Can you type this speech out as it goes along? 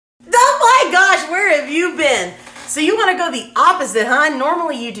have you been? So you want to go the opposite, huh?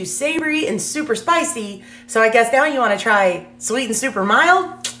 Normally you do savory and super spicy. So I guess now you want to try sweet and super mild?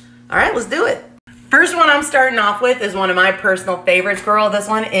 All right, let's do it. First one I'm starting off with is one of my personal favorites, girl. This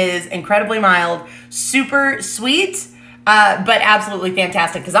one is incredibly mild, super sweet, but absolutely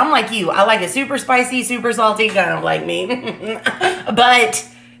fantastic. Because I'm like you. I like it super spicy, super salty, kind of like me. But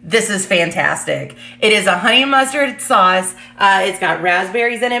this is fantastic. It is a honey mustard sauce. It's got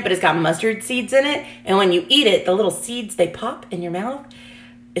raspberries in it, but it's got mustard seeds in it. And when you eat it, the little seeds, they pop in your mouth.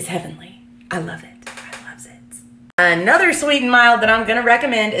 It's heavenly. I love it. I love it. Another sweet and mild that I'm going to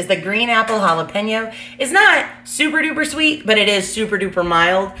recommend is the green apple jalapeno. It's not super duper sweet, but it is super duper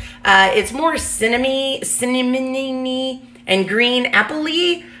mild. It's more cinnamony and green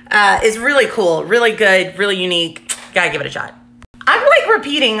apple-y. It's really cool, really good, really unique. Gotta give it a shot. I'm like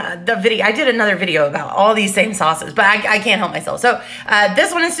repeating the video. I did another video about all these same sauces, but I can't help myself. So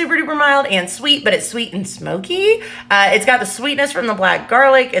this one is super duper mild and sweet, but it's sweet and smoky. It's got the sweetness from the black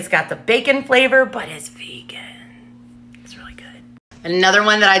garlic. It's got the bacon flavor, but it's vegan. It's really good. Another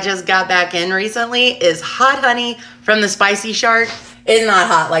one that I just got back in recently is hot honey from the Spicy Shark. It's not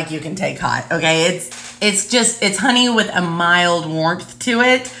hot like you can take hot, okay? It's honey with a mild warmth to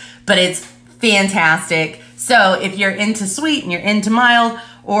it, but it's fantastic. So if you're into sweet and you're into mild,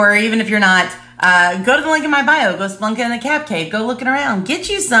 or even if you're not, go to the link in my bio, go Spelunking in the Cap Cave, go looking around, get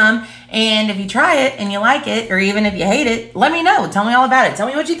you some, and if you try it and you like it, or even if you hate it, let me know. Tell me all about it. Tell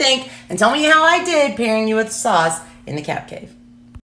me what you think, and tell me how I did pairing you with sauce in the Cap Cave.